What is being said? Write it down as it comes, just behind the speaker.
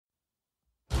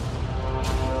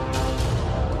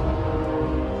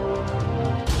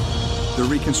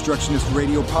The Reconstructionist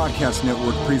Radio Podcast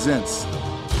Network presents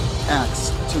Axe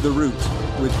to the Root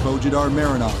with Bo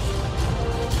Marinov,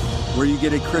 where you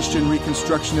get a Christian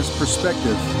Reconstructionist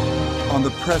perspective on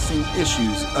the pressing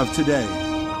issues of today.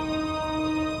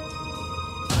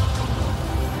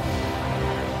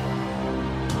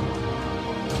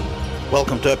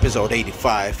 Welcome to episode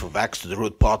 85 of Axe to the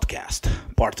Root podcast,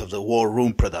 part of the War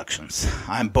Room Productions.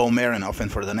 I'm Bo Marinov, and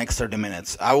for the next 30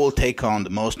 minutes, I will take on the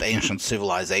most ancient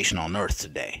civilization on Earth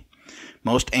today.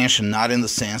 Most ancient not in the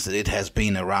sense that it has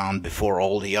been around before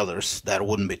all the others. That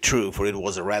wouldn't be true, for it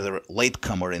was a rather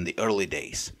latecomer in the early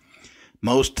days.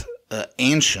 Most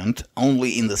ancient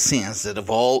only in the sense that of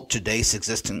all today's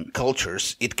existing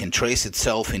cultures, it can trace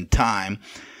itself in time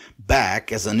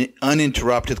back as an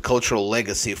uninterrupted cultural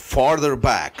legacy farther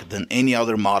back than any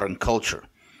other modern culture.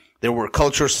 There were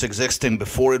cultures existing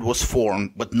before it was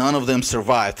formed, but none of them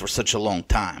survived for such a long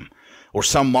time. Or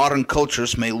some modern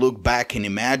cultures may look back and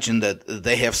imagine that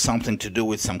they have something to do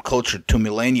with some culture 2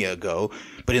 millennia ago,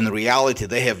 but in reality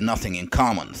they have nothing in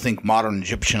common. Think modern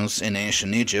Egyptians in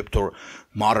ancient Egypt, or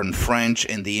modern French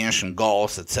and the ancient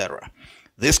Gauls, etc.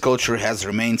 This culture has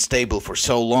remained stable for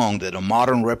so long that a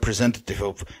modern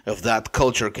representative of that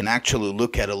culture can actually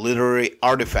look at a literary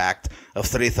artifact of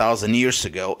 3,000 years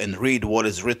ago and read what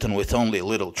is written with only a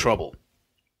little trouble.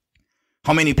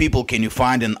 How many people can you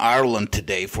find in Ireland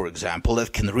today, for example,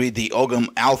 that can read the Ogham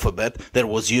alphabet that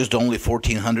was used only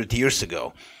 1,400 years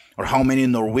ago? Or how many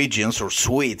Norwegians or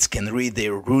Swedes can read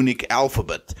their Runic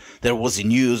alphabet that was in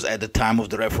use at the time of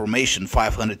the Reformation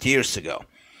 500 years ago?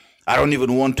 I don't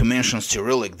even want to mention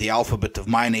Cyrillic, the alphabet of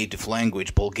my native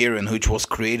language, Bulgarian, which was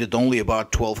created only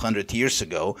about 1,200 years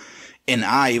ago, and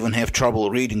I even have trouble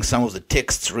reading some of the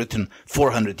texts written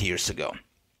 400 years ago.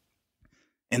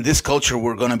 And this culture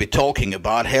we're going to be talking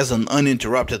about has an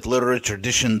uninterrupted literary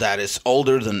tradition that is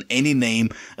older than any name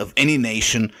of any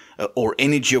nation or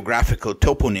any geographical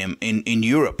toponym in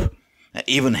Europe.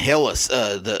 Even Hellas,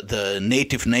 the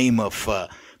native name of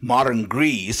modern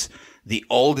Greece, the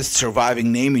oldest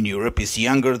surviving name in Europe, is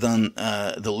younger than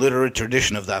the literary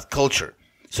tradition of that culture.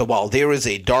 So while there is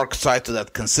a dark side to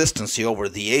that consistency over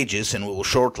the ages, and we will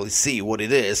shortly see what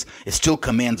it still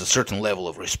commands a certain level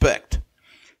of respect.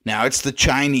 Now, it's the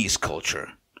Chinese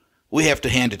culture. We have to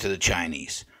hand it to the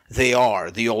Chinese. They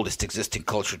are the oldest existing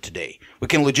culture today. We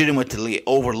can legitimately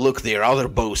overlook their other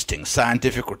boastings,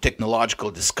 scientific or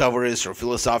technological discoveries, or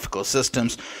philosophical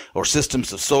systems, or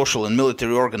systems of social and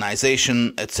military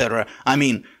organization, etc. I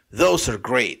mean, those are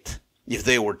great, if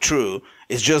they were true.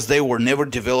 It's just they were never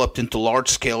developed into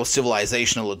large-scale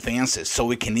civilizational advances, so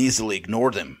we can easily ignore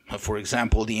them. For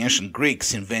example, the ancient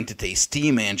Greeks invented a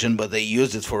steam engine, but they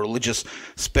used it for religious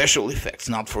special effects,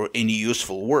 not for any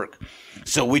useful work.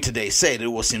 So we today say that it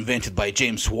was invented by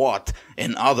James Watt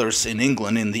and others in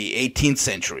England in the 18th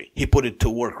century. He put it to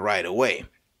work right away.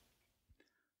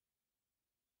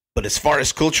 But as far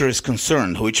as culture is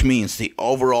concerned, which means the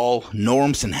overall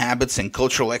norms and habits and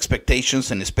cultural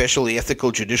expectations and especially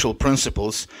ethical judicial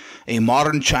principles, a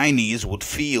modern Chinese would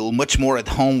feel much more at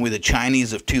home with the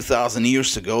Chinese of 2,000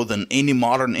 years ago than any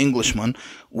modern Englishman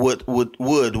would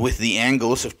with the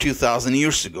Anglos of 2,000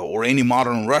 years ago, or any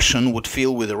modern Russian would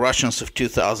feel with the Russians of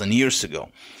 2,000 years ago.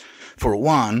 For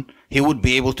one, he would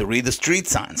be able to read the street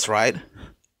signs, right?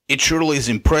 It surely is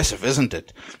impressive, isn't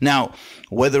it? Now,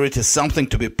 whether it is something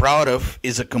to be proud of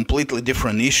is a completely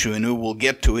different issue, and we will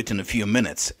get to it in a few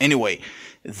minutes. Anyway,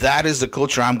 that is the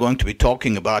culture I'm going to be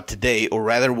talking about today, or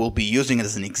rather we'll be using it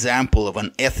as an example of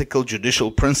an ethical judicial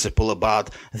principle about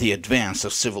the advance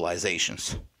of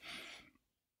civilizations.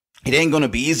 It ain't going to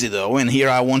be easy though, and here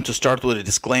I want to start with a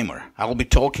disclaimer. I will be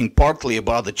talking partly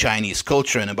about the Chinese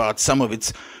culture and about some of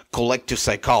its collective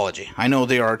psychology. I know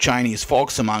there are Chinese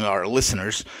folks among our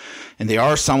listeners, and there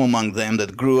are some among them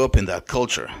that grew up in that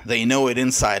culture. They know it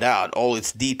inside out, all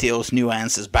its details,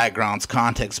 nuances, backgrounds,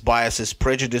 context, biases,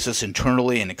 prejudices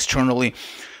internally and externally,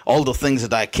 all the things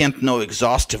that I can't know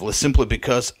exhaustively simply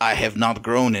because I have not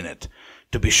grown in it.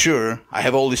 To be sure, I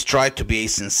have always tried to be a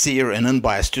sincere and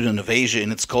unbiased student of Asia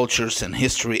and its cultures and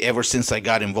history ever since I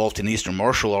got involved in Eastern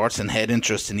martial arts and had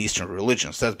interest in Eastern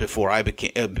religions. That's before I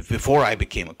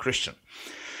became a Christian.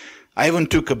 I even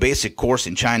took a basic course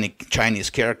in Chinese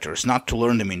characters, not to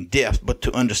learn them in depth, but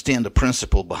to understand the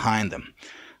principle behind them.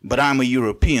 But I'm a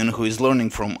European who is learning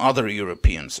from other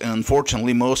Europeans, and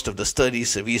unfortunately most of the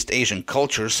studies of East Asian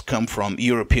cultures come from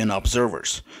European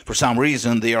observers. For some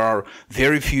reason, there are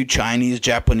very few Chinese,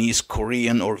 Japanese,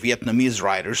 Korean, or Vietnamese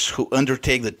writers who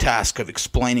undertake the task of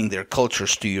explaining their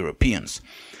cultures to Europeans.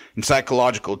 In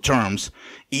psychological terms,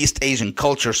 East Asian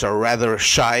cultures are rather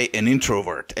shy and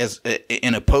introvert, as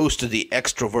in opposed to the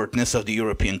extrovertness of the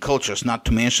European cultures, not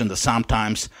to mention the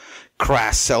sometimes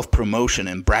crass self-promotion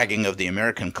and bragging of the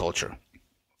American culture.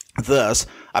 Thus,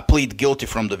 I plead guilty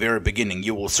from the very beginning.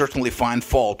 You will certainly find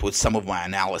fault with some of my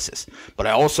analysis, but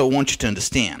I also want you to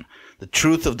understand the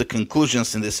truth of the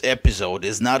conclusions in this episode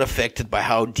is not affected by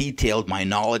how detailed my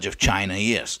knowledge of China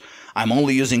is. I'm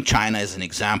only using China as an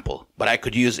example, but I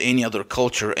could use any other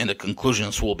culture and the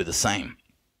conclusions will be the same.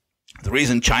 The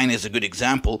reason China is a good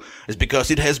example is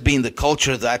because it has been the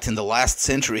culture that in the last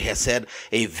century has had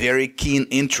a very keen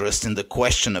interest in the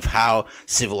question of how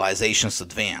civilizations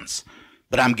advance.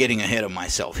 But I'm getting ahead of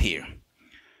myself here.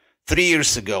 3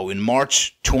 years ago, in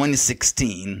March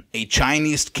 2016, a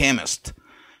Chinese chemist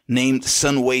named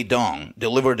Sun Weidong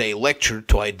delivered a lecture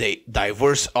to a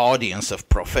diverse audience of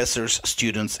professors,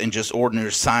 students, and just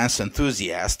ordinary science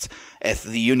enthusiasts at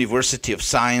the University of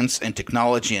Science and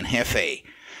Technology in Hefei,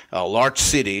 a large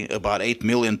city, about 8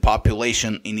 million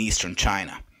population in eastern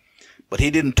China. But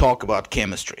he didn't talk about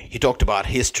chemistry. He talked about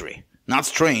history. Not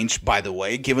strange, by the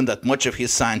way, given that much of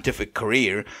his scientific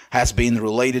career has been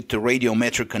related to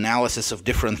radiometric analysis of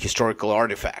different historical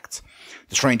artifacts.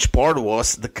 The strange part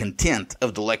was the content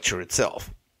of the lecture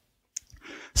itself.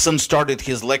 Sun started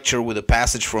his lecture with a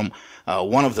passage from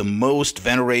one of the most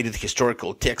venerated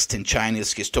historical texts in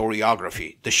Chinese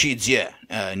historiography, the Xizye,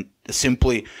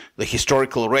 simply the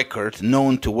historical record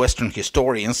known to Western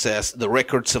historians as the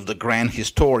Records of the Grand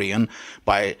Historian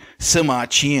by Sima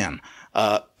Qian,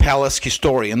 a palace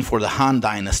historian for the Han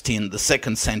Dynasty in the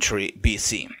 2nd century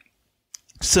BC.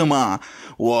 Sima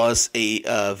was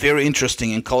a very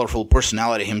interesting and colorful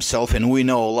personality himself, and we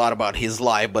know a lot about his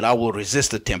life, but I will resist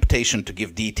the temptation to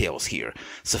give details here.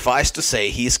 Suffice to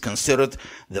say, he is considered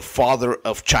the father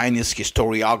of Chinese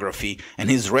historiography,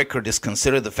 and his record is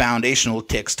considered the foundational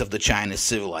text of the Chinese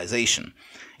civilization.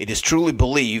 It is truly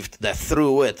believed that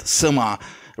through it, Sima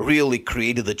really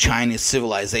created the Chinese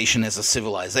civilization as a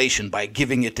civilization by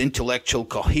giving it intellectual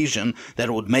cohesion that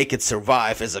would make it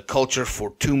survive as a culture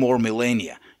for 2 more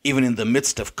millennia, even in the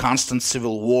midst of constant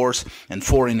civil wars and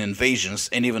foreign invasions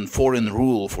and even foreign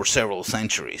rule for several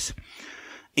centuries.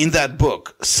 In that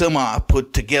book, Sima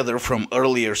put together from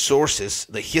earlier sources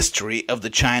the history of the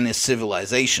Chinese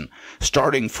civilization,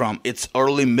 starting from its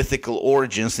early mythical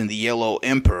origins in the Yellow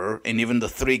Emperor and even the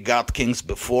 3 god kings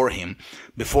before him,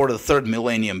 before the 3rd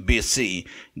millennium BC,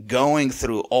 going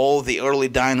through all the early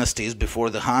dynasties before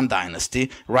the Han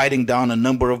Dynasty, writing down a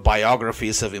number of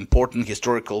biographies of important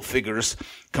historical figures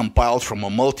compiled from a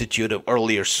multitude of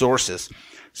earlier sources,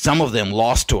 some of them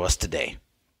lost to us today.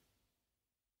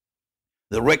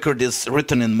 The record is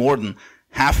written in more than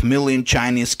 500,000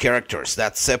 Chinese characters,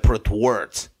 that's separate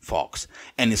words, folks,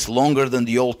 and it's longer than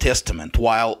the Old Testament,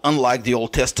 while unlike the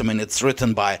Old Testament, it's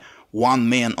written by one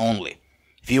man only.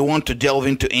 If you want to delve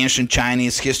into ancient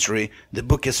Chinese history, the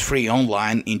book is free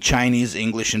online in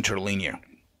Chinese-English interlinear.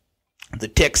 The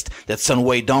text that Sun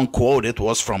Weidong quoted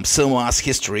was from Sima's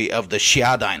history of the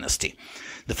Xia dynasty,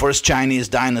 the first Chinese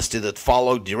dynasty that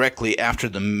followed directly after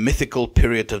the mythical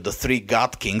period of the 3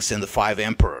 god kings and the 5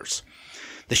 emperors.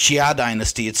 The Xia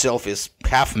dynasty itself is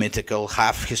half mythical,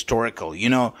 half historical. You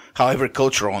know how every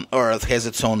culture on earth has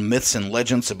its own myths and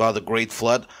legends about the Great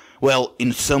Flood? Well, in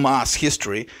Sima's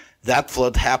history, that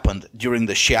flood happened during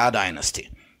the Xia dynasty.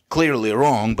 Clearly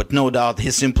wrong, but no doubt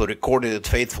he simply recorded it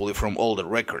faithfully from older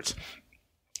records.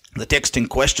 The text in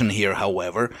question here,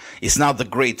 however, is not the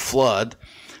Great Flood,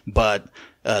 but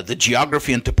the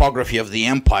geography and topography of the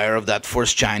empire of that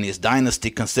first Chinese dynasty,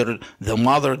 considered the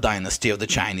mother dynasty of the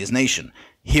Chinese nation.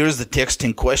 Here's the text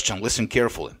in question. Listen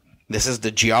carefully. This is the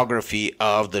geography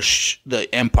of the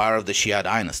empire of the Xia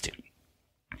dynasty.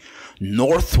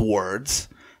 Northwards,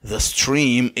 the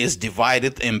stream is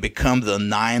divided and becomes the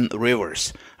 9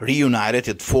 rivers. Reunited,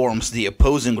 it forms the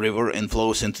opposing river and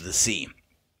flows into the sea.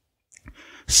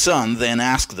 Sun then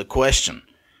asked the question,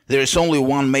 there is only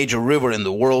one major river in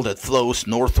the world that flows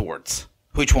northwards.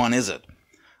 Which one is it?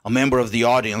 A member of the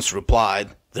audience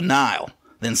replied, the Nile.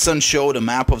 Then Sun showed a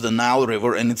map of the Nile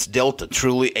River and its delta,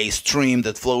 truly a stream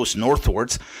that flows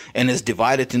northwards and is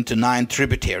divided into 9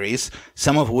 tributaries,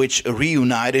 some of which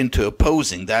reunite into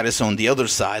opposing, that is on the other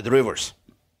side, rivers.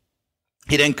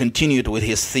 He then continued with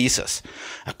his thesis.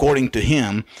 According to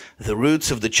him, the roots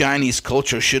of the Chinese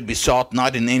culture should be sought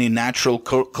not in any natural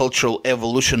cultural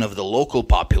evolution of the local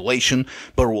population,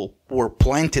 but were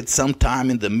planted sometime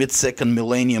in the mid-2nd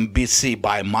millennium BC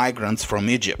by migrants from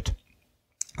Egypt.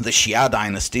 The Xia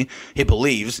dynasty, he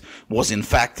believes, was in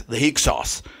fact the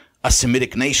Hyksos, a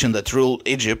Semitic nation that ruled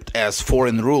Egypt as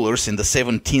foreign rulers in the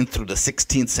 17th through the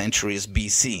 16th centuries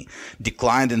BC,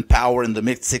 declined in power in the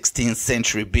mid-16th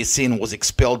century BC and was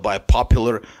expelled by a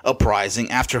popular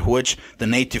uprising, after which the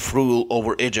native rule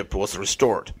over Egypt was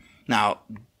restored. Now,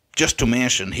 just to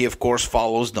mention, he of course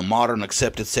follows the modern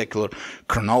accepted secular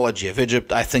chronology of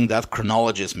Egypt. I think that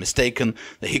chronology is mistaken.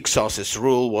 The Hyksos'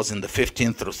 rule was in the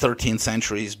 15th through 13th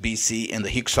centuries BC, and the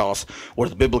Hyksos were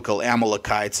the biblical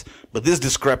Amalekites, but this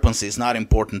discrepancy is not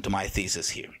important to my thesis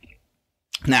here.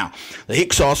 Now, the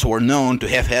Hyksos were known to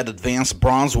have had advanced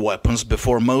bronze weapons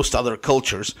before most other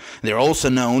cultures. They are also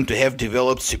known to have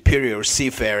developed superior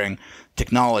seafaring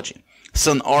technology.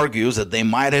 Sun argues that they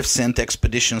might have sent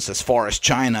expeditions as far as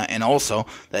China, and also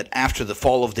that after the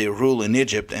fall of their rule in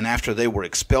Egypt and after they were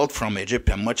expelled from Egypt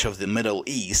and much of the Middle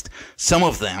East, some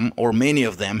of them, or many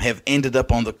of them, have ended up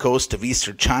on the coast of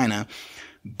eastern China,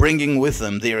 bringing with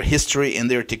them their history and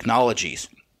their technologies,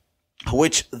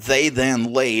 which they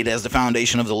then laid as the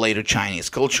foundation of the later Chinese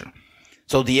culture.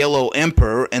 So the Yellow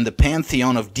Emperor and the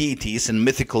pantheon of deities and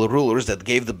mythical rulers that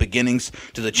gave the beginnings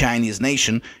to the Chinese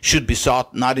nation should be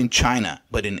sought not in China,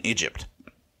 but in Egypt.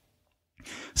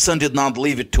 Sun did not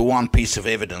leave it to one piece of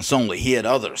evidence only. He had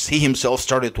others. He himself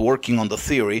started working on the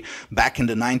theory back in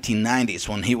the 1990s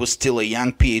when he was still a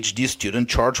young PhD student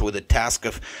charged with the task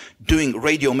of doing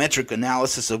radiometric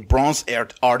analysis of bronze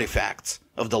artifacts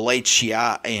of the late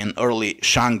Xia and early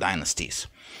Shang dynasties.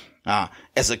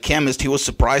 As a chemist, he was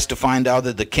surprised to find out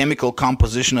that the chemical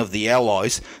composition of the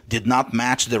alloys did not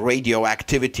match the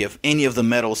radioactivity of any of the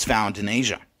metals found in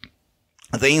Asia.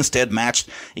 They instead matched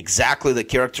exactly the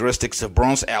characteristics of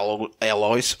bronze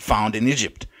alloys found in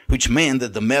Egypt, which meant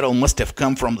that the metal must have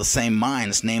come from the same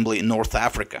mines, namely North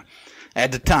Africa.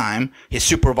 At the time, his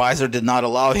supervisor did not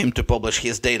allow him to publish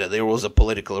his data. There was a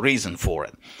political reason for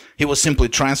it. He was simply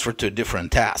transferred to a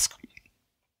different task.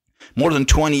 More than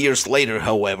 20 years later,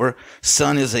 however,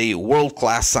 Sun is a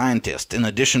world-class scientist. In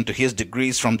addition to his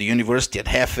degrees from the University at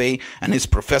Hefei and his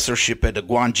professorship at the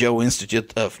Guangzhou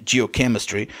Institute of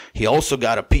Geochemistry, he also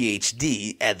got a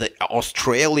PhD at the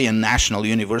Australian National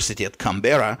University at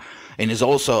Canberra and is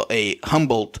also a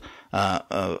Humboldt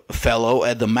fellow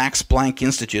at the Max Planck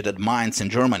Institute at Mainz in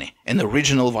Germany, and the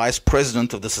regional vice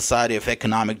president of the Society of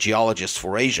Economic Geologists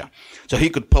for Asia. So he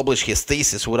could publish his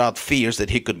thesis without fears that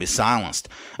he could be silenced.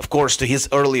 Of course, to his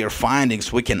earlier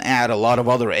findings, we can add a lot of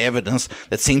other evidence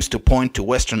that seems to point to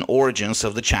Western origins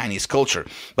of the Chinese culture,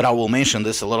 but I will mention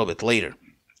this a little bit later.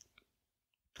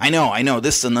 I know,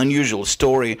 this is an unusual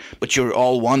story, but you're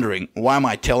all wondering, why am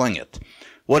I telling it?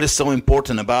 What is so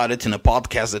important about it in a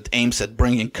podcast that aims at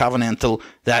bringing covenantal,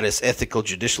 that is, ethical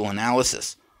judicial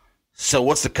analysis? So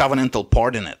what's the covenantal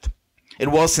part in it? It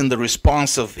was in the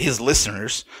response of his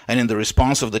listeners and in the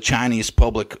response of the Chinese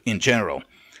public in general.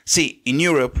 See, in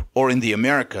Europe or in the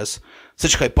Americas,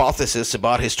 such hypotheses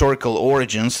about historical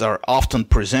origins are often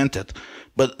presented,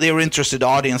 but their interested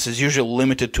audience is usually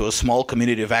limited to a small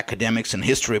community of academics and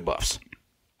history buffs.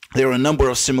 There are a number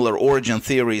of similar origin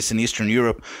theories in Eastern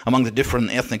Europe among the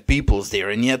different ethnic peoples there,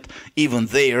 and yet, even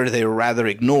there, they are rather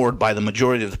ignored by the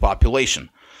majority of the population.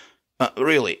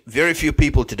 Really, very few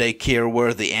people today care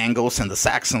where the Angles and the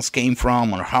Saxons came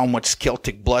from, or how much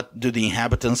Celtic blood do the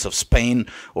inhabitants of Spain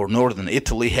or northern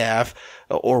Italy have,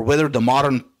 or whether the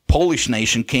modern Polish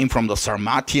nation came from the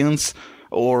Sarmatians,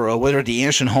 or whether the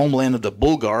ancient homeland of the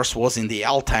Bulgars was in the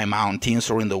Altai Mountains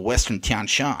or in the western Tian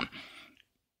Shan.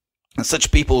 And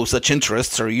such people with such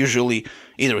interests are usually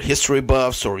either history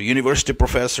buffs or university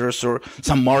professors or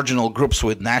some marginal groups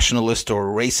with nationalist or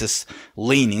racist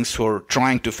leanings who are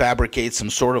trying to fabricate some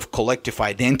sort of collective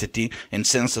identity and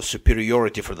sense of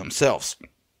superiority for themselves.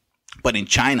 But in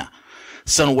China,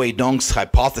 Sun Weidong's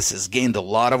hypothesis gained a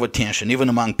lot of attention, even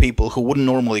among people who wouldn't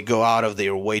normally go out of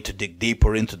their way to dig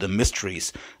deeper into the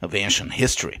mysteries of ancient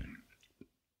history.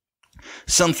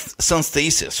 Sun's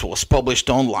thesis was published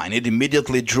online. It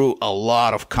immediately drew a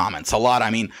lot of comments. I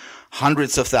mean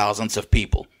hundreds of thousands of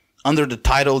people. Under the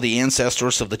title, The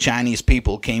Ancestors of the Chinese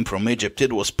People Came from Egypt,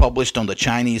 it was published on the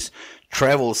Chinese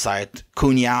travel site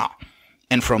Kunyao,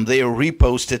 and from there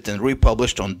reposted and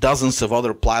republished on dozens of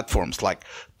other platforms like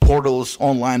portals,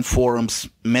 online forums,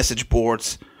 message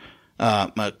boards.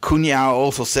 Kunyao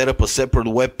also set up a separate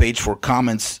webpage for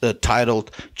comments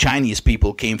titled Chinese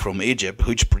People Came from Egypt,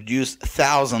 which produced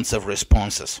thousands of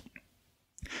responses.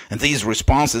 And these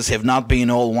responses have not been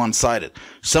all one-sided.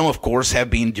 Some, of course, have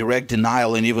been direct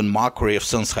denial and even mockery of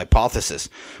Sun's hypothesis,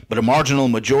 but a marginal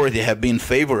majority have been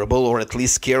favorable or at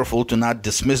least careful to not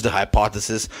dismiss the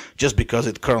hypothesis just because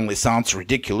it currently sounds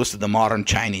ridiculous to the modern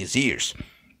Chinese ears.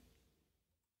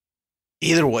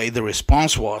 Either way, the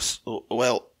response was,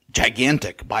 well,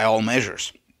 gigantic by all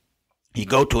measures. You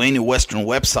go to any Western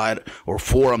website or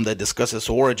forum that discusses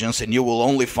origins, and you will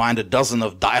only find a dozen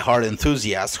of diehard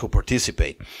enthusiasts who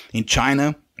participate. In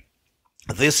China,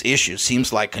 this issue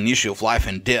seems like an issue of life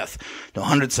and death to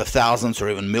hundreds of thousands or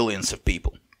even millions of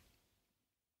people.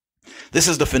 This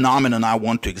is the phenomenon I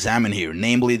want to examine here,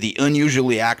 namely the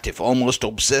unusually active, almost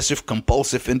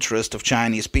obsessive-compulsive interest of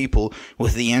Chinese people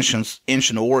with the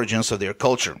ancient origins of their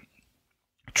culture.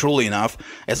 Truly enough,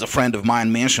 as a friend of mine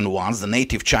mentioned once, the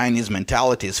native Chinese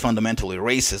mentality is fundamentally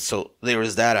racist, so there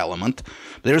is that element.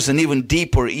 There's an even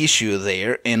deeper issue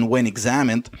there, and when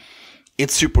examined,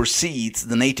 it supersedes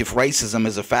the native racism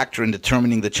as a factor in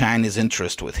determining the Chinese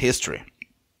interest with history.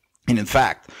 And in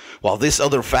fact, while this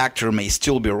other factor may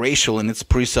still be racial in its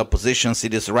presuppositions,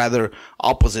 it is rather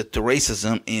opposite to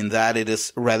racism in that it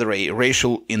is rather a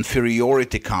racial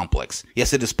inferiority complex.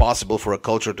 Yes, it is possible for a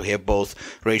culture to have both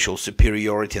racial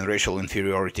superiority and racial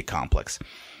inferiority complex.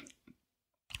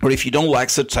 Or if you don't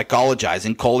like such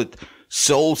psychologizing, call it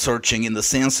soul-searching in the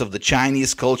sense of the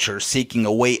Chinese culture seeking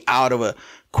a way out of a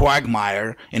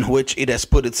quagmire in which it has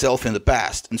put itself in the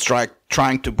past and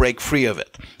trying to break free of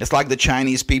it. It's like the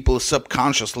Chinese people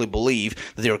subconsciously believe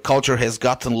that their culture has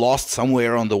gotten lost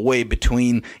somewhere on the way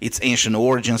between its ancient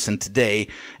origins and today,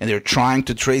 and they're trying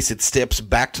to trace its steps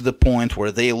back to the point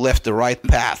where they left the right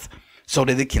path so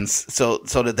that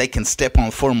they can step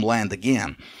on firm land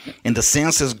again. And the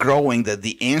sense is growing that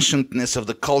the ancientness of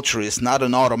the culture is not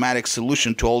an automatic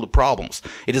solution to all the problems.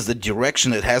 It is the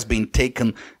direction that has been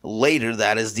taken later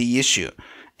that is the issue.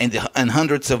 And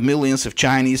hundreds of millions of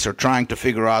Chinese are trying to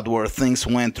figure out where things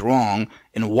went wrong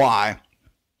and why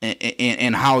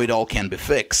and how it all can be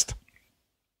fixed.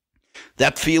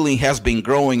 That feeling has been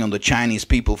growing on the Chinese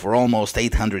people for almost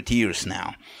 800 years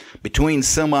now. Between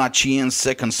Sima Qian's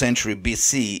 2nd century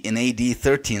BC and AD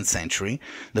 13th century,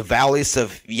 the valleys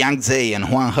of Yangtze and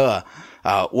Huanghe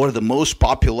were the most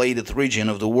populated region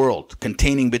of the world,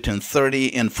 containing between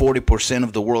 30 and 40%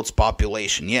 of the world's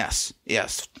population. Yes,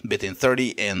 between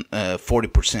 30 and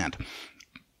 40%.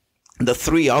 The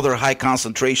three other high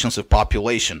concentrations of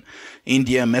population,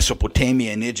 India,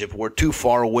 Mesopotamia, and Egypt, were too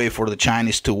far away for the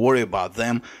Chinese to worry about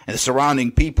them, and the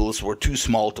surrounding peoples were too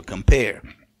small to compare.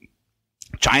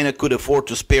 China could afford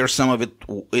to spare some of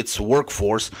its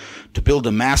workforce to build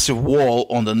a massive wall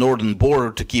on the northern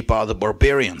border to keep out the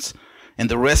barbarians, and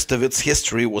the rest of its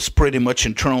history was pretty much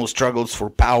internal struggles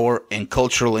for power and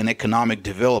cultural and economic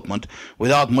development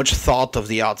without much thought of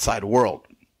the outside world.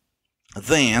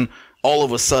 Then, all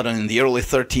of a sudden, in the early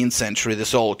 13th century,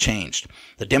 this all changed.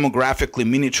 The demographically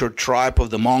miniature tribe of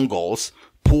the Mongols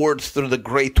poured through the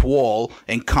Great Wall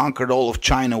and conquered all of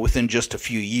China within just a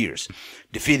few years,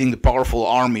 defeating the powerful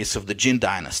armies of the Jin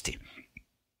dynasty.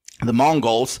 The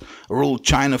Mongols ruled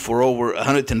China for over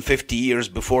 150 years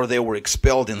before they were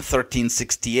expelled in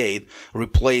 1368,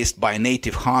 replaced by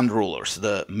native Han rulers,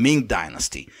 the Ming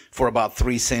dynasty, for about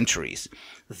 3 centuries.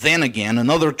 Then again,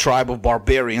 another tribe of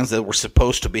barbarians that were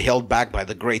supposed to be held back by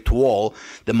the Great Wall,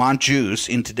 the Manchus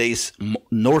in today's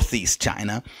northeast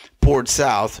China, poured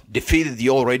south, defeated the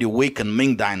already weakened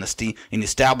Ming dynasty, and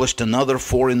established another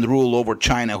foreign rule over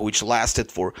China which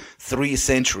lasted for 3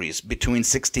 centuries between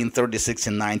 1636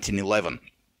 and 1911.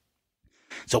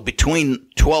 So between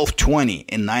 1220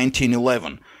 and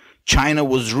 1911, China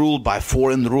was ruled by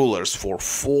foreign rulers for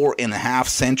 4.5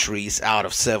 centuries out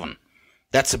of 7.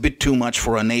 That's a bit too much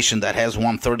for a nation that has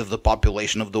 1/3 of the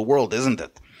population of the world, isn't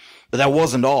it? But that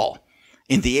wasn't all.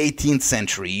 In the 18th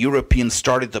century, Europeans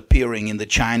started appearing in the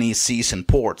Chinese seas and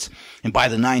ports, and by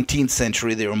the 19th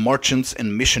century, their merchants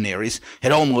and missionaries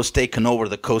had almost taken over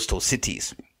the coastal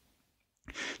cities.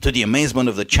 To the amazement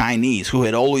of the Chinese, who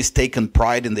had always taken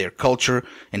pride in their culture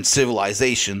and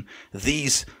civilization,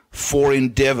 these foreign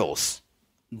devils,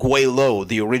 Guilo,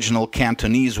 the original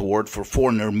Cantonese word for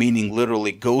foreigner meaning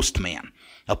literally ghost man,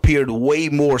 appeared way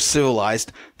more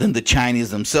civilized than the Chinese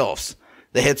themselves.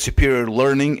 They had superior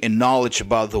learning and knowledge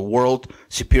about the world,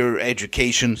 superior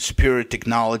education, superior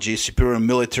technology, superior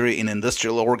military and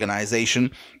industrial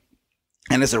organization,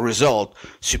 and as a result,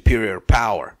 superior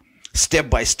power. Step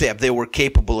by step, they were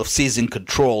capable of seizing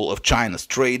control of China's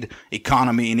trade,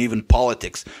 economy, and even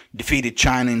politics, defeated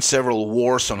China in several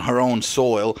wars on her own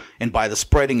soil, and by the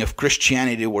spreading of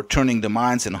Christianity were turning the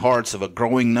minds and hearts of a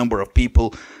growing number of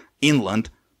people inland,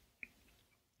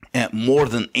 more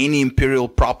than any imperial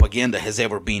propaganda has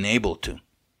ever been able to.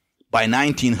 By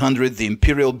 1900, the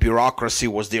imperial bureaucracy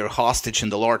was their hostage in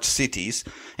the large cities,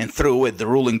 and through it, the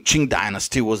ruling Qing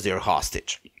dynasty was their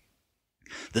hostage.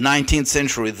 The 19th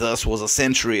century, thus, was a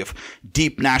century of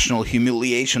deep national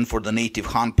humiliation for the native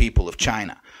Han people of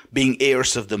China. being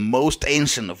heirs of the most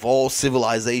ancient of all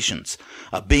civilizations,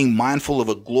 being mindful of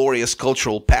a glorious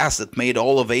cultural past that made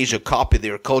all of Asia copy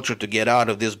their culture to get out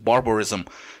of this barbarism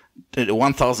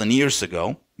 1,000 years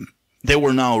ago. They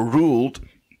were now ruled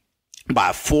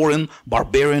by a foreign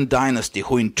barbarian dynasty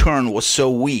who in turn was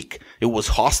so weak it was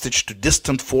hostage to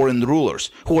distant foreign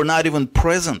rulers who were not even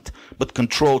present but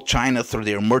controlled China through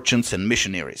their merchants and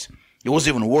missionaries. It was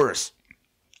even worse.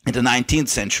 In the 19th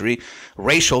century,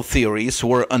 racial theories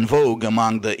were en vogue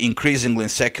among the increasingly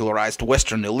secularized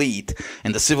Western elite,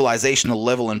 and the civilizational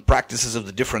level and practices of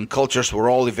the different cultures were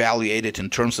all evaluated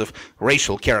in terms of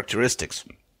racial characteristics.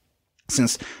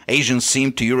 Since Asians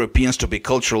seemed to Europeans to be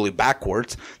culturally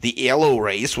backwards, the yellow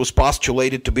race was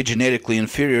postulated to be genetically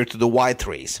inferior to the white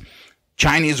race.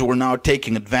 Chinese were now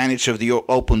taking advantage of the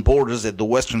open borders that the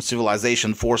Western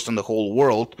civilization forced on the whole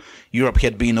world. Europe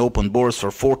had been open borders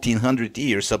for 1400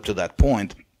 years up to that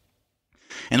point,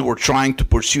 and were trying to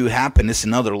pursue happiness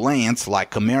in other lands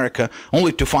like America,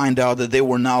 only to find out that they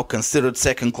were now considered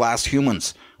second-class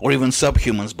humans, or even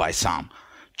subhumans by some.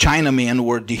 Chinamen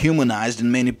were dehumanized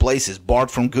in many places, barred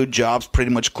from good jobs,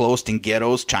 pretty much closed in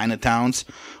ghettos, Chinatowns,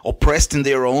 oppressed in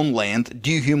their own land,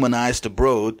 dehumanized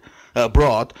abroad.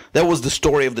 That was the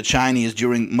story of the Chinese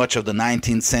during much of the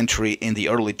 19th century and the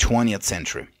early 20th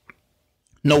century.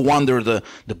 No wonder the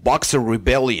Boxer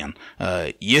Rebellion,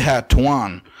 Yeha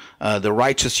Tuan, the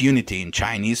righteous unity in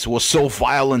Chinese, was so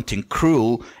violent and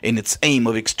cruel in its aim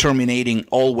of exterminating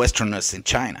all Westerners in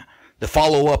China. The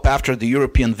follow-up after the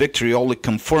European victory only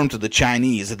confirmed to the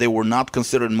Chinese that they were not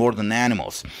considered more than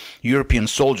animals. European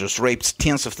soldiers raped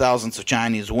tens of thousands of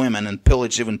Chinese women and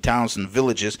pillaged even towns and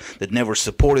villages that never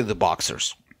supported the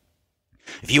Boxers.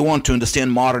 If you want to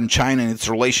understand modern China and its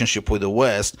relationship with the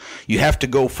West, you have to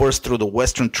go first through the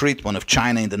Western treatment of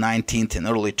China in the 19th and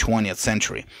early 20th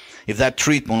century. If that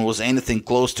treatment was anything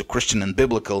close to Christian and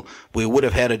biblical, we would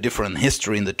have had a different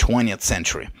history in the 20th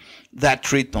century. That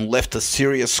treatment left a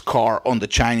serious scar on the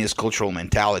Chinese cultural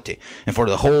mentality, and for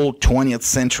the whole 20th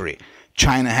century,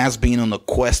 China has been on a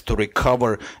quest to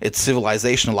recover its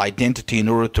civilizational identity in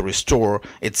order to restore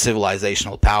its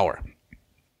civilizational power.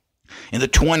 In the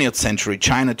 20th century,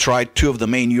 China tried two of the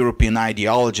main European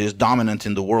ideologies dominant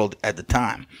in the world at the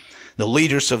time. The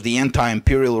leaders of the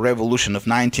anti-imperial revolution of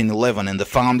 1911 and the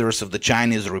founders of the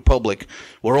Chinese Republic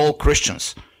were all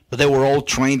Christians, but they were all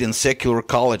trained in secular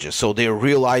colleges, so their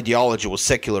real ideology was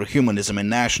secular humanism and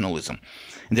nationalism.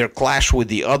 In their clash with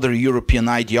the other European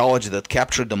ideology that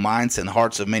captured the minds and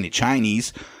hearts of many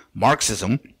Chinese,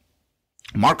 Marxism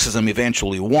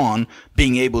eventually won,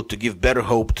 being able to give better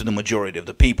hope to the majority of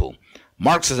the people.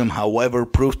 Marxism, however,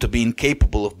 proved to be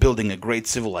incapable of building a great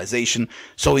civilization,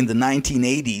 so in the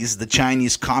 1980s, the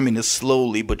Chinese communists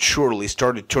slowly but surely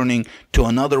started turning to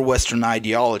another Western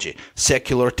ideology,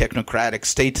 secular technocratic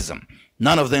statism.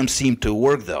 None of them seemed to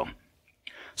work, though.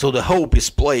 So the hope is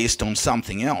placed on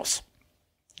something else,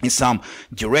 in some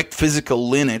direct physical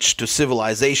lineage to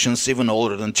civilizations even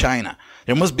older than China.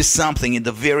 There must be something in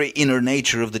the very inner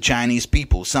nature of the Chinese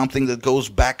people, something that goes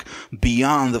back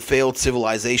beyond the failed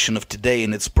civilization of today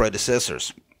and its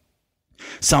predecessors.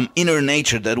 Some inner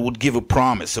nature that would give a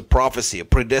promise, a prophecy, a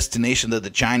predestination that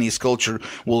the Chinese culture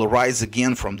will arise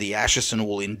again from the ashes and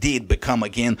will indeed become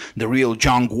again the real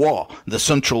Zhonghua, the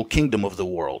central kingdom of the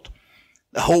world.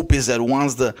 The hope is that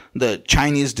once the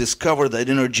Chinese discover that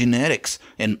inner genetics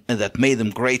and that made them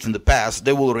great in the past,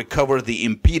 they will recover the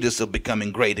impetus of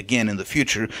becoming great again in the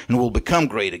future and will become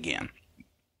great again.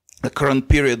 The current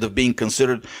period of being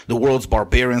considered the world's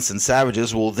barbarians and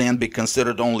savages will then be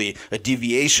considered only a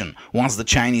deviation once the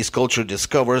Chinese culture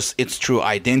discovers its true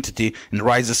identity and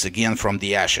rises again from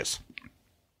the ashes.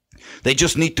 They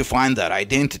just need to find that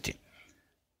identity.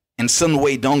 And Sun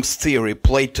Weidong's theory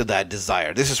played to that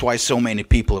desire. This is why so many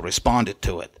people responded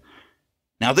to it.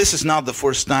 Now, this is not the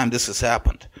first time this has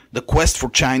happened. The quest for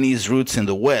Chinese roots in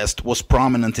the West was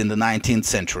prominent in the 19th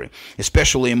century,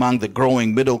 especially among the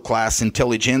growing middle-class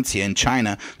intelligentsia in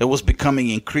China that was becoming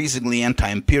increasingly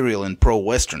anti-imperial and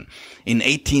pro-Western. In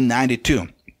 1892,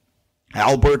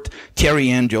 Albert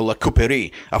Thierrien de la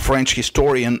Couperie, a French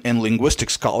historian and linguistic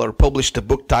scholar, published a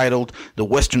book titled The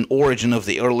Western Origin of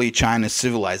the Early Chinese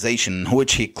Civilization, in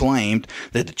which he claimed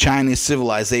that the Chinese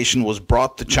civilization was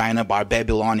brought to China by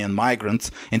Babylonian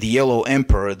migrants, and the Yellow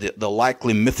Emperor, the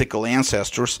likely mythical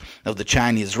ancestors of the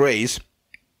Chinese race,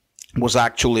 was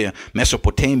actually a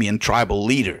Mesopotamian tribal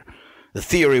leader. The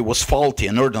theory was faulty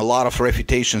and earned a lot of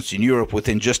reputations in Europe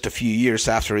within just a few years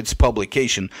after its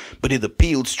publication, but it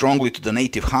appealed strongly to the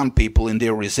native Han people in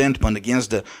their resentment against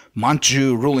the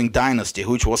Manchu ruling dynasty,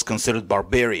 which was considered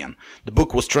barbarian. The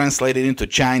book was translated into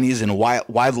Chinese and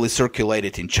widely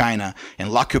circulated in China, and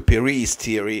Lacupéry's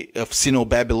theory of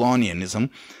Sino-Babylonianism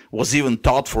was even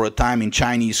taught for a time in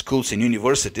Chinese schools and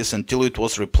universities until it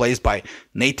was replaced by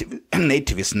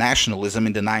nativist nationalism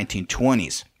in the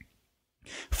 1920s.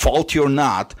 Faulty or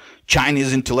not,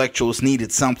 Chinese intellectuals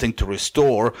needed something to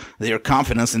restore their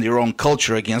confidence in their own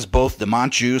culture against both the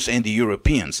Manchus and the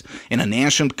Europeans, and an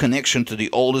ancient connection to the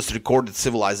oldest recorded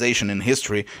civilization in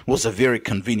history was a very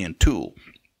convenient tool.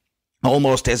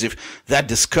 Almost as if that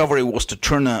discovery was to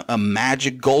turn a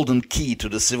magic golden key to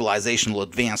the civilizational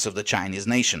advance of the Chinese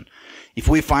nation. If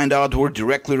we find out we're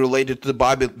directly related to the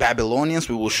Babylonians,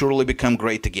 we will surely become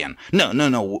great again.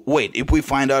 No, wait. If we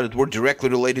find out that we're directly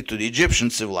related to the Egyptian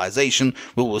civilization,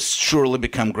 we will surely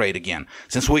become great again.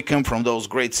 Since we come from those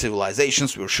great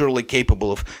civilizations, we're surely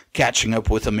capable of catching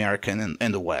up with America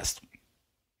and the West.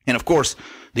 And of course,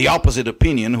 the opposite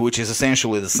opinion, which is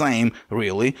essentially the same,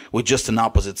 really, with just an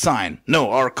opposite sign. No,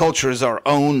 our culture is our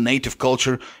own native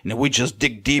culture, and if we just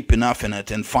dig deep enough in it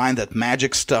and find that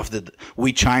magic stuff that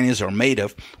we Chinese are made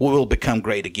of, we will become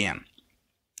great again.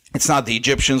 It's not the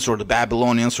Egyptians or the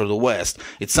Babylonians or the West.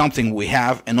 It's something we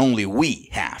have and only we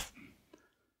have.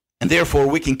 And therefore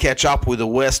we can catch up with the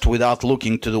West without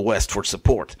looking to the West for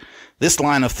support. This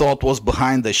line of thought was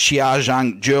behind the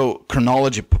Xiaozhangzhou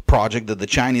chronology project that the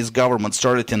Chinese government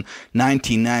started in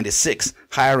 1996,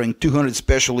 hiring 200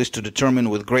 specialists to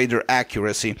determine with greater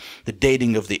accuracy the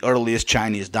dating of the earliest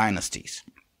Chinese dynasties.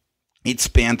 It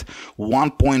spent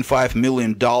 $1.5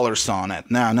 million on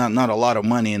it. Now, not a lot of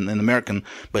money in American,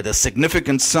 but a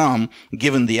significant sum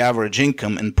given the average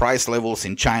income and price levels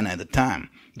in China at the time.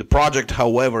 The project,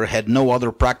 however, had no other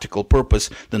practical purpose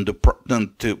than to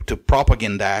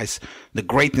propagandize the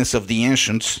greatness of the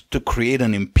ancients, to create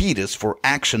an impetus for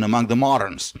action among the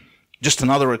moderns. Just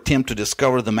another attempt to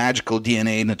discover the magical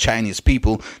DNA in the Chinese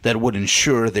people that would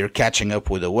ensure their catching up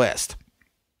with the West.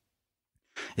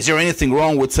 Is there anything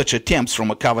wrong with such attempts from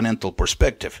a covenantal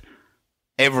perspective?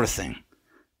 Everything.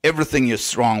 Everything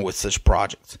is wrong with such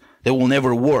projects. They will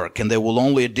never work, and they will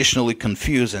only additionally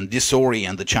confuse and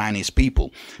disorient the Chinese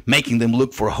people, making them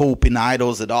look for hope in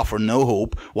idols that offer no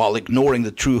hope, while ignoring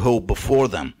the true hope before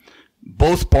them.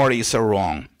 Both parties are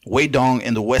wrong. Wei Dong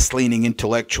and the West-leaning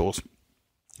intellectuals,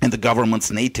 and the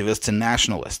government's nativists and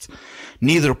nationalists.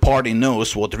 Neither party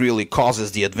knows what really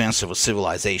causes the advance of a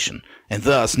civilization, and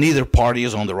thus neither party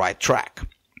is on the right track.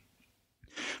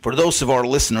 For those of our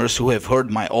listeners who have heard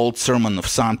my old sermon of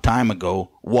some time ago,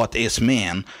 What is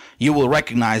Man?, you will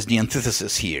recognize the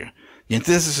antithesis here. The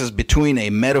antithesis between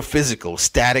a metaphysical,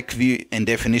 static view and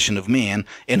definition of man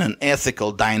and an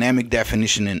ethical, dynamic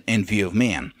definition and view of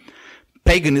man.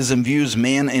 Paganism views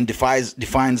man and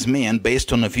defines man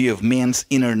based on a view of man's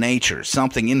inner nature,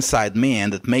 something inside man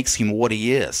that makes him what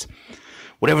he is.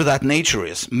 Whatever that nature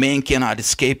is, man cannot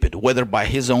escape it, whether by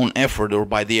his own effort or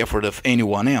by the effort of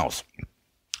anyone else,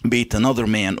 be it another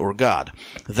man or God.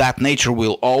 That nature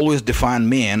will always define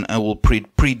man and will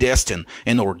predestine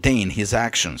and ordain his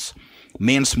actions.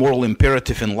 Man's moral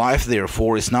imperative in life,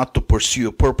 therefore, is not to pursue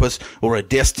a purpose or a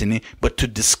destiny, but to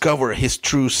discover his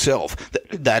true self.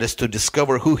 That is, to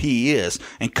discover who he is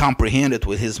and comprehend it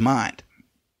with his mind.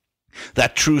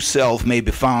 That true self may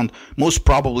be found most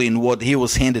probably in what he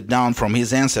was handed down from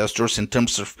his ancestors in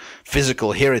terms of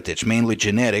physical heritage, mainly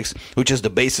genetics, which is the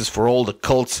basis for all the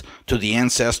cults to the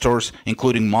ancestors,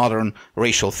 including modern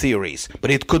racial theories.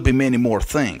 But it could be many more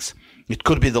things. It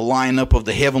could be the lineup of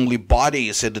the heavenly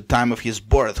bodies at the time of his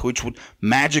birth, which would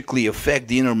magically affect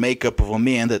the inner makeup of a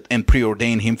man and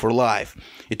preordain him for life.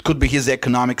 It could be his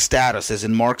economic status, as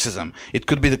in Marxism. It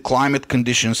could be the climate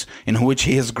conditions in which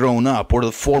he has grown up, or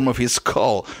the form of his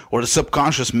skull, or the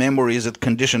subconscious memories that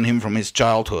condition him from his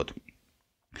childhood.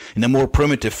 In a more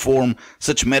primitive form,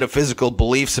 such metaphysical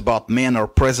beliefs about men are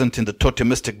present in the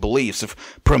totemistic beliefs of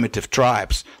primitive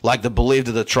tribes, like the belief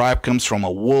that a tribe comes from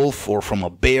a wolf or from a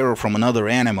bear or from another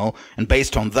animal, and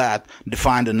based on that,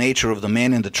 define the nature of the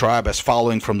men in the tribe as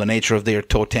following from the nature of their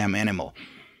totem animal.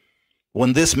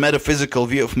 When this metaphysical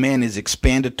view of man is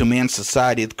expanded to man's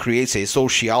society, it creates a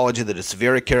sociology that is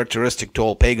very characteristic to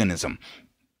all paganism.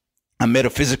 A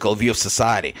metaphysical view of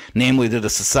society, namely that a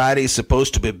society is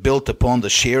supposed to be built upon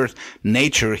the shared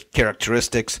nature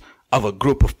characteristics of a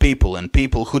group of people, and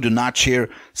people who do not share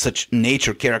such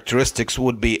nature characteristics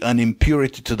would be an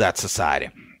impurity to that society.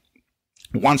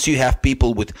 Once you have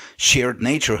people with shared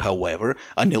nature, however,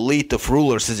 an elite of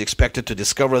rulers is expected to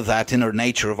discover that inner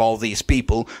nature of all these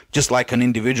people, just like an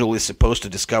individual is supposed to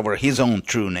discover his own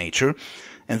true nature,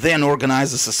 and then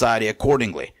organize the society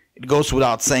accordingly. It goes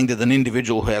without saying that an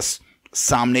individual who has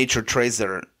some nature traits that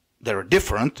are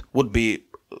different would be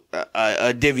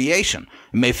a deviation.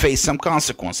 It may face some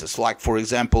consequences, like, for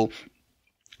example,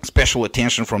 special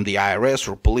attention from the IRS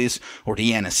or police or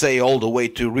the NSA, all the way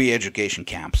to re-education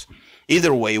camps.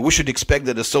 Either way, we should expect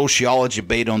that a sociology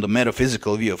based on the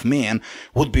metaphysical view of man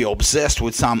would be obsessed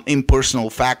with some impersonal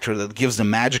factor that gives the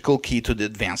magical key to the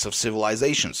advance of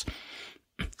civilizations.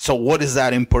 So what is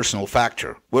that impersonal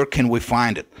factor? Where can we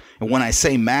find it? And when I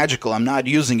say magical, I'm not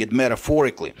using it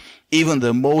metaphorically. Even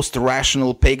the most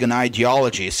rational pagan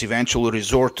ideologies eventually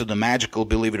resort to the magical,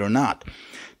 believe it or not.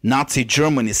 Nazi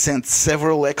Germany sent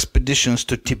several expeditions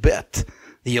to Tibet,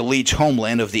 the alleged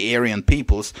homeland of the Aryan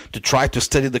peoples, to try to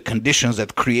study the conditions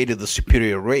that created the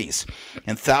superior race.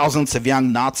 And thousands of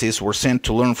young Nazis were sent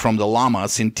to learn from the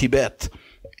lamas in Tibet.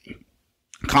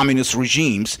 Communist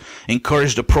regimes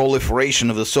encouraged the proliferation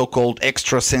of the so-called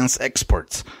extra-sense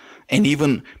experts, and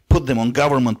even put them on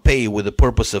government pay with the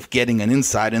purpose of getting an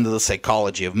insight into the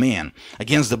psychology of man.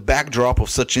 Against the backdrop of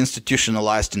such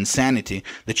institutionalized insanity,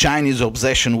 the Chinese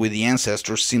obsession with the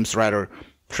ancestors seems rather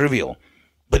trivial.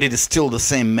 But it is still the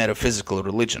same metaphysical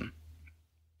religion.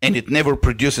 And it never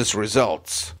produces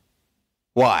results.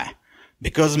 Why?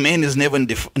 Because man is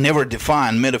never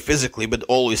defined metaphysically, but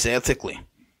always ethically.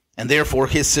 And therefore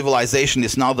his civilization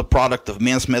is not the product of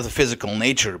man's metaphysical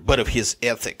nature, but of his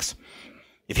ethics.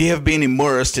 If you have been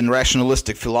immersed in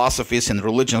rationalistic philosophies and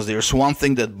religions, there's one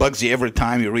thing that bugs you every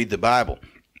time you read the Bible.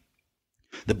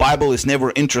 The Bible is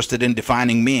never interested in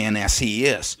defining man as he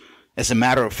is. As a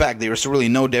matter of fact, there is really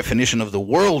no definition of the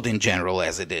world in general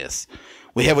as it is.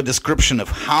 We have a description of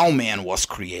how man was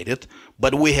created,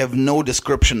 but we have no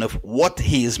description of what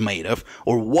he is made of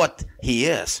or what he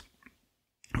is,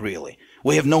 really.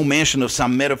 We have no mention of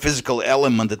some metaphysical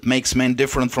element that makes man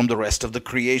different from the rest of the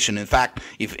creation. In fact,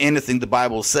 if anything, the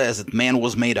Bible says that man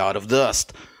was made out of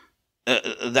dust.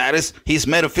 That is, he's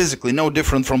metaphysically no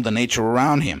different from the nature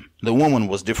around him. The woman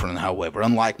was different, however.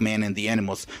 Unlike man and the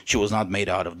animals, she was not made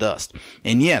out of dust.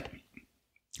 And yet,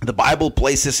 the Bible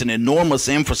places an enormous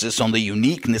emphasis on the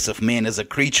uniqueness of man as a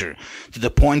creature, to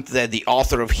the point that the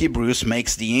author of Hebrews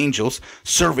makes the angels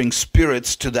serving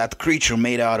spirits to that creature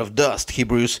made out of dust,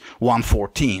 Hebrews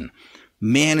 1:14.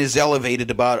 Man is elevated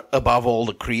above all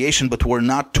the creation, but we're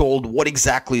not told what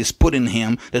exactly is put in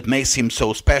him that makes him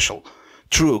so special.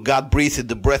 True, God breathed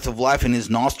the breath of life in his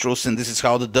nostrils, and this is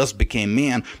how the dust became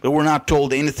man, but we're not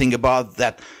told anything about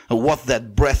that, what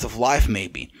that breath of life may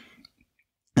be.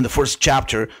 In the first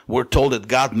chapter, we're told that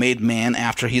God made man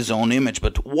after his own image,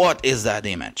 but what is that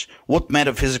image? What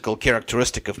metaphysical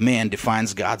characteristic of man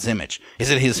defines God's image? Is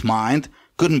it his mind?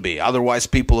 Couldn't be. Otherwise,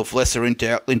 people of lesser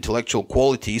intellectual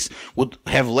qualities would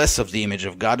have less of the image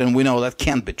of God, and we know that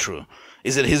can't be true.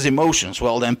 Is it his emotions?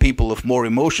 Well, then people of more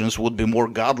emotions would be more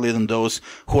godly than those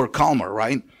who are calmer,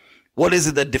 right? What is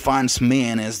it that defines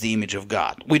man as the image of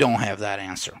God? We don't have that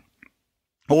answer.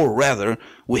 Or rather,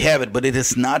 we have it, but it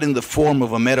is not in the form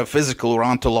of a metaphysical or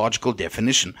ontological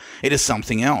definition. It is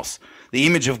something else. The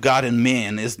image of God in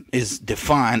man is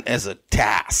defined as a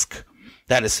task.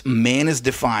 That is, man is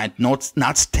defined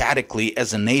not statically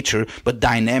as a nature, but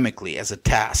dynamically as a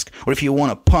task. Or if you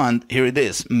want a pun, here it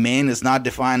is. Man is not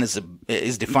defined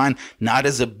is defined not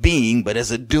as a being, but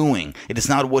as a doing. It is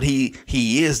not what he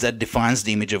is that defines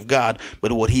the image of God,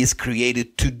 but what he is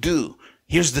created to do.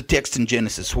 Here's the text in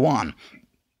Genesis 1.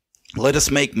 Let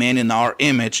us make man in our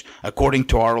image, according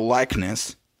to our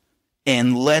likeness,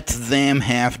 and let them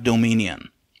have dominion.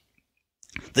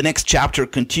 The next chapter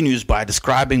continues by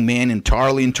describing man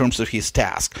entirely in terms of his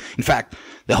task. In fact,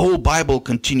 the whole Bible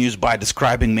continues by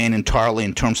describing man entirely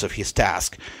in terms of his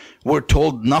task. We're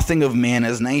told nothing of man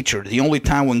as nature. The only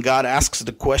time when God asks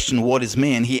the question, what is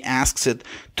man, he asks it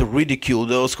to ridicule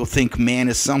those who think man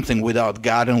is something without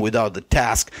God and without the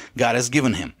task God has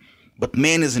given him. But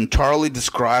man is entirely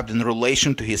described in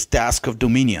relation to his task of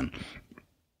dominion.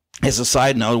 As a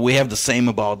side note, we have the same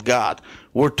about God.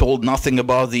 We're told nothing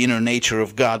about the inner nature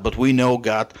of God, but we know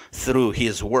God through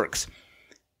his works.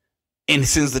 And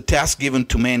since the task given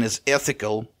to man is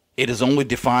ethical, it is only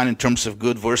defined in terms of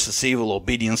good versus evil,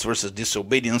 obedience versus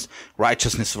disobedience,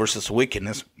 righteousness versus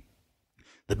wickedness.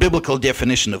 The biblical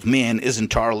definition of man is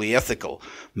entirely ethical.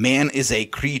 Man is a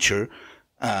creature,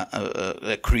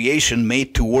 a creation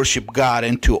made to worship God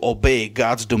and to obey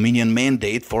God's dominion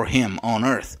mandate for him on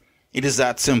earth. It is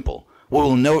that simple. We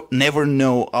will never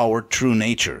know our true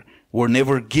nature. We're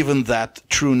never given that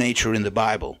true nature in the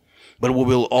Bible. But we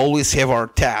will always have our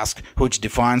task, which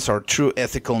defines our true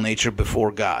ethical nature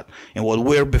before God. And what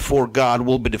we're before God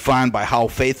will be defined by how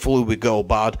faithfully we go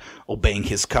about obeying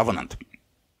His covenant.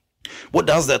 What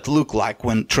does that look like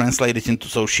when translated into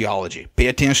sociology? Pay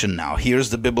attention now. Here's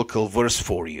the biblical verse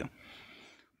for you.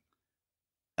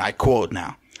 I quote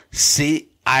now. See,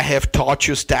 I have taught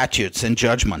you statutes and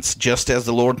judgments, just as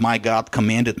the Lord my God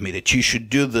commanded me, that you should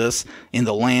do this in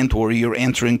the land where you're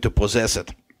entering to possess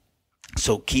it.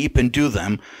 So keep and do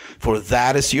them, for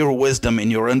that is your wisdom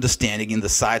and your understanding in the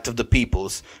sight of the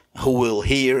peoples, who will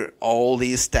hear all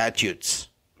these statutes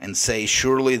and say,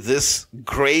 surely this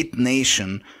great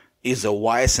nation is a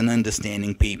wise and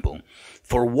understanding people.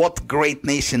 For what great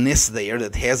nation is there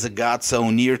that has a God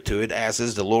so near to it as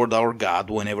is the Lord our God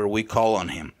whenever we call on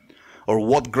Him? Or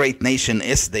what great nation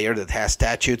is there that has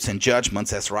statutes and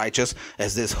judgments as righteous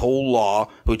as this whole law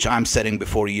which I'm setting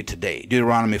before you today?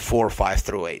 Deuteronomy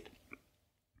 4:5-8.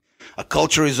 A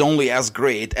culture is only as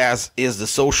great as is the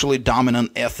socially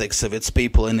dominant ethics of its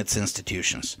people and its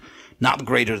institutions. Not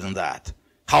greater than that.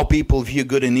 How people view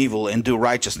good and evil and do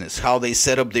righteousness, how they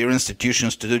set up their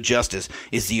institutions to do justice,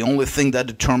 is the only thing that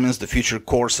determines the future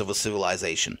course of a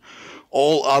civilization.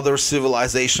 All other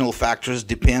civilizational factors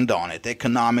depend on it.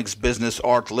 Economics, business,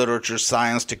 art, literature,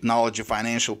 science, technology,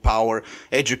 financial power,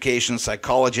 education,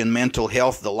 psychology and mental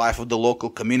health, the life of the local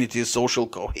community, social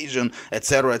cohesion,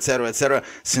 etc., etc., etc.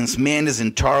 Since man is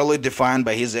entirely defined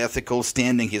by his ethical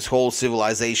standing, his whole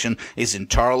civilization is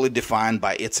entirely defined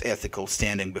by its ethical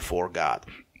standing before God.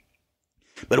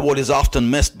 But what is often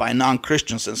missed by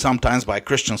non-Christians and sometimes by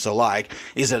Christians alike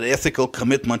is that ethical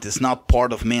commitment is not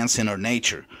part of man's inner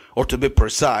nature. Or to be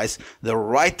precise, the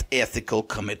right ethical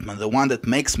commitment, the one that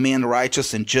makes man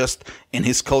righteous and just and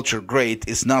his culture great,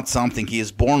 is not something he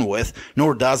is born with,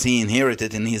 nor does he inherit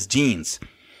it in his genes.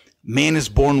 Man is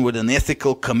born with an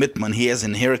ethical commitment he has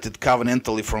inherited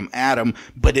covenantally from Adam,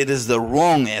 but it is the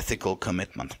wrong ethical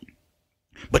commitment.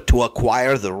 But to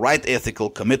acquire the right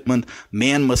ethical commitment,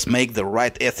 man must make the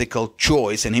right ethical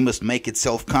choice, and he must make it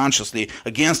self-consciously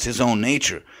against his own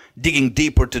nature. Digging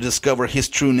deeper to discover his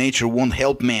true nature won't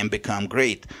help man become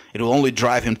great. It will only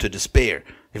drive him to despair,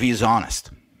 if he is honest.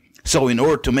 So in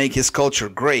order to make his culture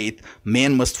great,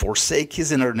 man must forsake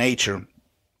his inner nature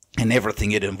and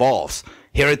everything it involves.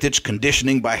 Heritage,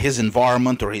 conditioning by his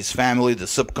environment or his family, the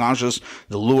subconscious,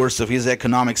 the lures of his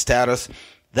economic status.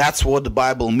 That's what the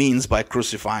Bible means by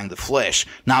crucifying the flesh.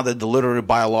 Not that the literary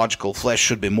biological flesh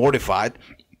should be mortified,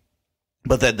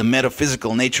 but that the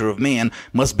metaphysical nature of man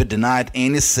must be denied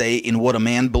any say in what a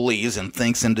man believes and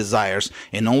thinks and desires,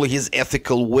 and only his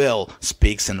ethical will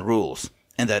speaks and rules.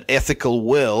 And that ethical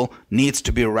will needs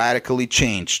to be radically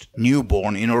changed,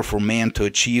 newborn, in order for man to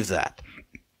achieve that.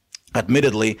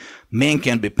 Admittedly, man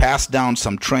can be passed down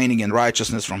some training in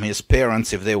righteousness from his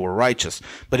parents if they were righteous,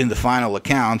 but in the final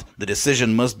account, the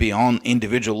decision must be on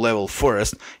individual level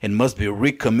first and must be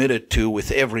recommitted to with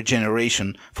every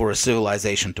generation for a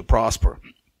civilization to prosper.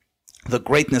 The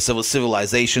greatness of a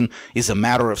civilization is a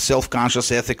matter of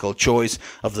self-conscious ethical choice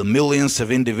of the millions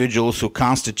of individuals who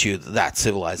constitute that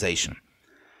civilization.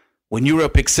 When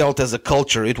Europe excelled as a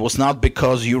culture, it was not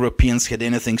because Europeans had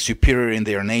anything superior in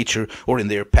their nature or in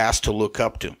their past to look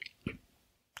up to.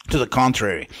 To the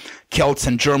contrary, Celts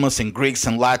and Germans and Greeks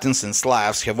and Latins and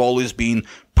Slavs have always been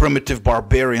primitive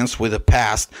barbarians with a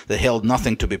past that held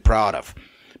nothing to be proud of.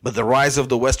 But the rise of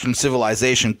the Western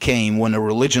civilization came when a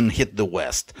religion hit the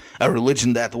West, a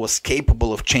religion that was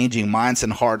capable of changing minds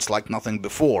and hearts like nothing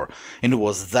before, and it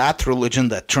was that religion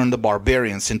that turned the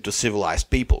barbarians into civilized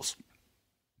peoples.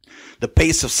 The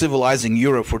pace of civilizing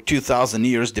Europe for 2,000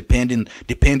 years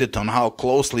depended on how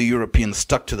closely Europeans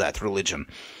stuck to that religion.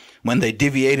 When they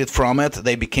deviated from it,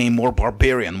 they became more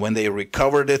barbarian. When they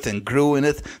recovered it and grew in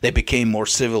it, they became more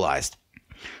civilized.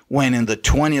 When in the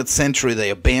 20th century they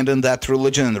abandoned that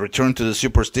religion and returned to the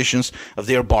superstitions of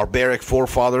their barbaric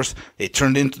forefathers, they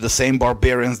turned into the same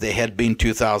barbarians they had been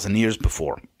 2,000 years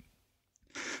before.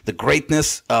 The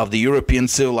greatness of the European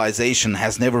civilization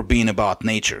has never been about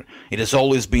nature. It has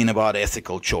always been about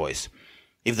ethical choice.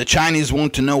 If the Chinese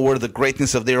want to know where the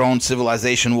greatness of their own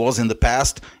civilization was in the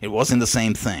past, it wasn't the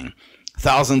same thing.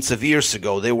 Thousands of years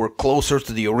ago, they were closer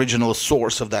to the original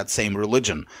source of that same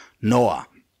religion, Noah.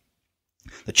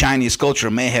 The Chinese culture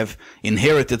may have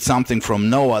inherited something from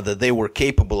Noah that they were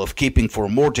capable of keeping for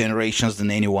more generations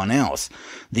than anyone else.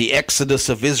 The exodus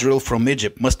of Israel from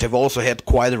Egypt must have also had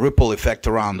quite a ripple effect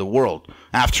around the world.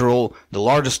 After all, the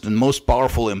largest and most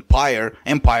powerful empire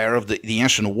of the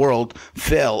ancient world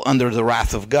fell under the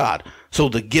wrath of God. So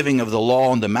the giving of the law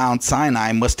on the Mount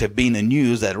Sinai must have been a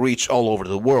news that reached all over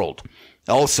the world.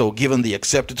 Also, given the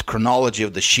accepted chronology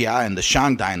of the Xia and the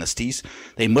Shang dynasties,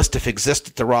 they must have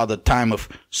existed around the time of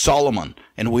Solomon,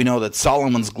 and we know that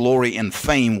Solomon's glory and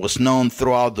fame was known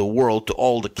throughout the world to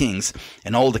all the kings,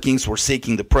 and all the kings were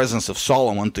seeking the presence of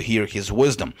Solomon to hear his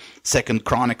wisdom. 2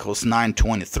 Chronicles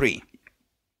 9:23.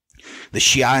 The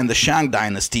Xia and the Shang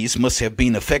dynasties must have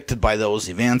been affected by those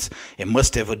events and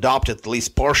must have adopted at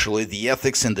least partially the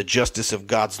ethics and the justice of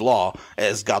God's law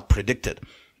as God predicted.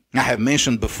 I have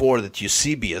mentioned before that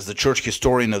Eusebius, the church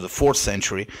historian of the 4th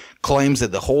century, claims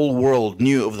that the whole world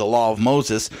knew of the law of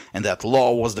Moses and that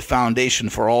law was the foundation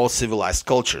for all civilized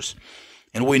cultures.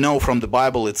 And we know from the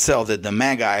Bible itself that the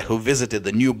Magi who visited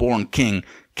the newborn king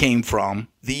came from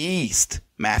the east,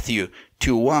 Matthew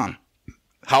 2:1.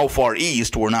 How far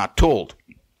east we're not told.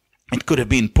 It could have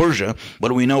been Persia,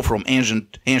 but we know from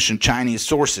ancient Chinese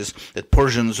sources that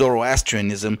Persian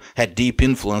Zoroastrianism had deep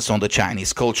influence on the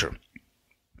Chinese culture.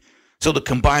 So the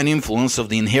combined influence of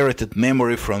the inherited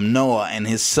memory from Noah and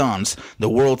his sons, the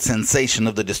world sensation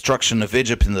of the destruction of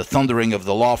Egypt and the thundering of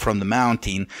the law from the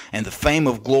mountain, and the fame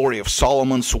of glory of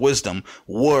Solomon's wisdom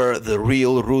were the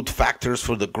real root factors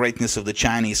for the greatness of the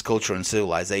Chinese culture and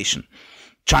civilization.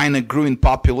 China grew in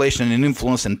population and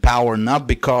influence and power not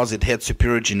because it had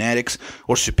superior genetics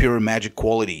or superior magic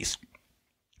qualities.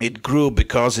 It grew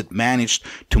because it managed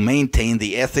to maintain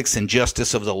the ethics and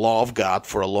justice of the law of God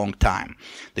for a long time.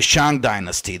 The Shang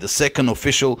dynasty, the second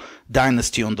official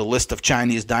dynasty on the list of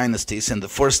Chinese dynasties and the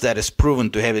first that is proven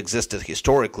to have existed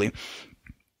historically,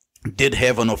 did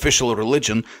have an official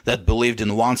religion that believed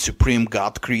in one supreme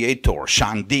God creator,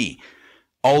 Shangdi.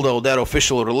 Although that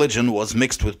official religion was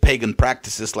mixed with pagan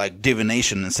practices like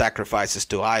divination and sacrifices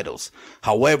to idols.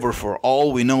 However, for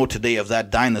all we know today of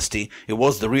that dynasty, it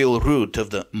was the real root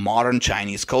of the modern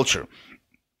Chinese culture.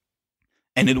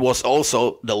 And it was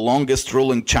also the longest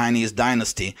ruling Chinese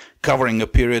dynasty, covering a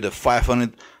period of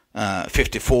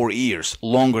 554 years,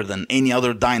 longer than any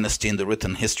other dynasty in the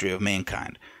written history of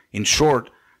mankind. In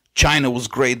short, China was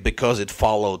great because it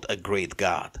followed a great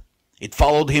God. It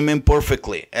followed him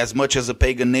imperfectly, as much as a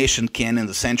pagan nation can in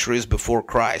the centuries before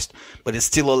Christ, but it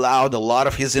still allowed a lot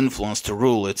of his influence to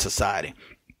rule its society.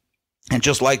 And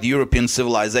just like the European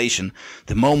civilization,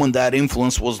 the moment that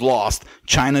influence was lost,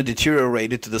 China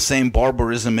deteriorated to the same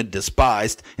barbarism it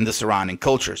despised in the surrounding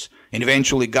cultures, and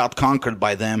eventually got conquered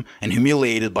by them and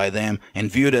humiliated by them and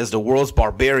viewed as the world's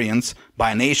barbarians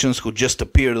by nations who just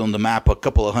appeared on the map a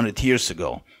couple of hundred years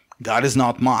ago. God is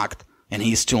not mocked, and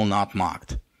he is still not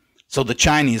mocked. So the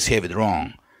Chinese have it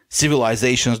wrong.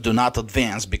 Civilizations do not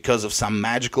advance because of some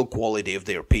magical quality of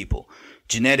their people.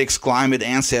 Genetics, climate,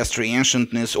 ancestry,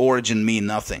 ancientness, origin mean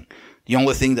nothing. The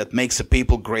only thing that makes a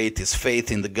people great is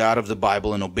faith in the God of the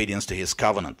Bible and obedience to his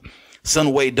covenant.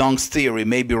 Sun Wei-dong's theory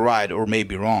may be right or may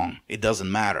be wrong. It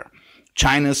doesn't matter.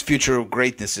 China's future of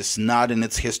greatness is not in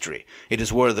its history. It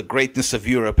is where the greatness of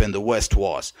Europe and the West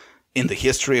was. In the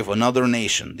history of another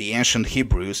nation, the ancient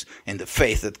Hebrews, and the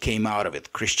faith that came out of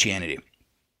it, Christianity.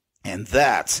 And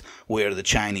that's where the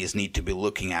Chinese need to be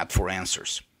looking at for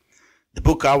answers. The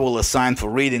book I will assign for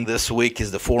reading this week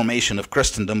is The Formation of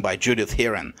Christendom by Judith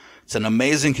Herron. It's an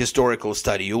amazing historical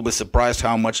study. You'll be surprised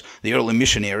how much the early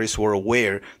missionaries were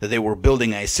aware that they were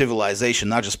building a civilization,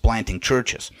 not just planting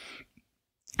churches.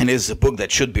 And it is a book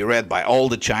that should be read by all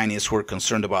the Chinese who are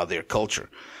concerned about their culture.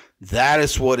 That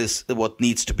is what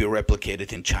needs to be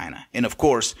replicated in China. And of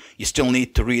course, you still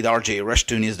need to read R.J.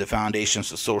 Rushdoony's The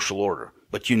Foundations of Social Order,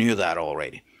 but you knew that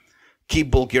already.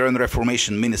 Keep Bulgarian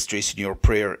Reformation ministries in your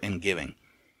prayer and giving.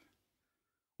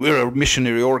 We're a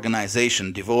missionary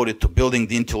organization devoted to building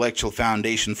the intellectual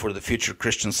foundation for the future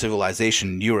Christian civilization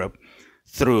in Europe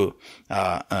through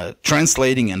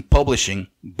translating and publishing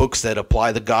books that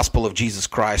apply the gospel of Jesus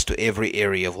Christ to every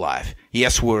area of life.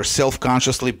 Yes, we're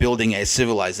self-consciously building a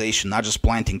civilization, not just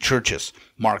planting churches.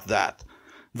 Mark that.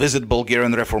 Visit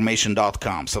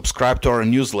BulgarianReformation.com, subscribe to our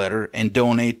newsletter, and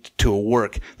donate to a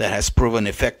work that has proven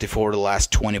effective over the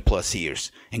last 20 plus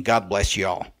years. And God bless you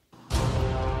all.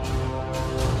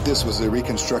 This was a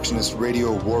Reconstructionist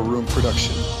Radio War Room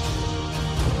production.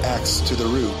 Axe to the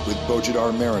Root with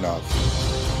Bojidar Marinov.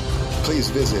 Please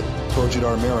visit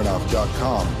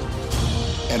bojidarmarinov.com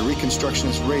and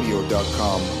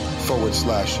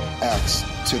reconstructionistradio.com/Axe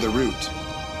to the Root.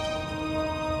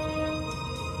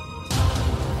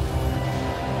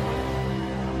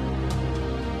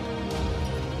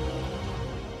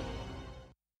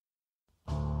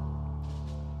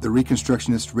 The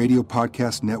Reconstructionist Radio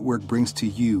Podcast Network brings to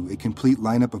you a complete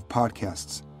lineup of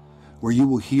podcasts where you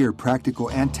will hear practical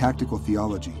and tactical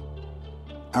theology.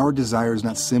 Our desire is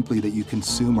not simply that you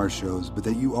consume our shows, but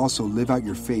that you also live out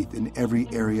your faith in every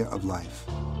area of life.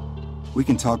 We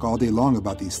can talk all day long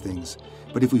about these things,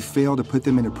 but if we fail to put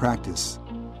them into practice,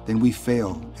 then we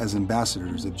fail as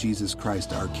ambassadors of Jesus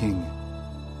Christ, our King.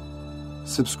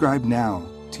 Subscribe now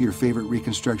to your favorite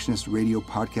Reconstructionist Radio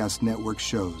Podcast Network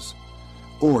shows,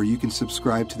 or you can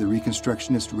subscribe to the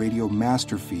Reconstructionist Radio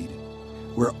Master Feed,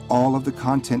 where all of the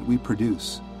content we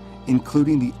produce,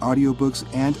 including the audiobooks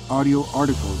and audio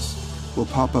articles, will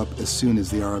pop up as soon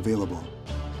as they are available.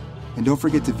 And don't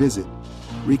forget to visit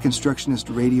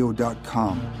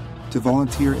reconstructionistradio.com to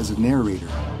volunteer as a narrator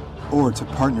or to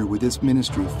partner with this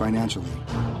ministry financially.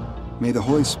 May the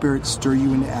Holy Spirit stir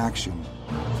you into action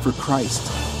for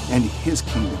Christ and His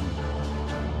kingdom.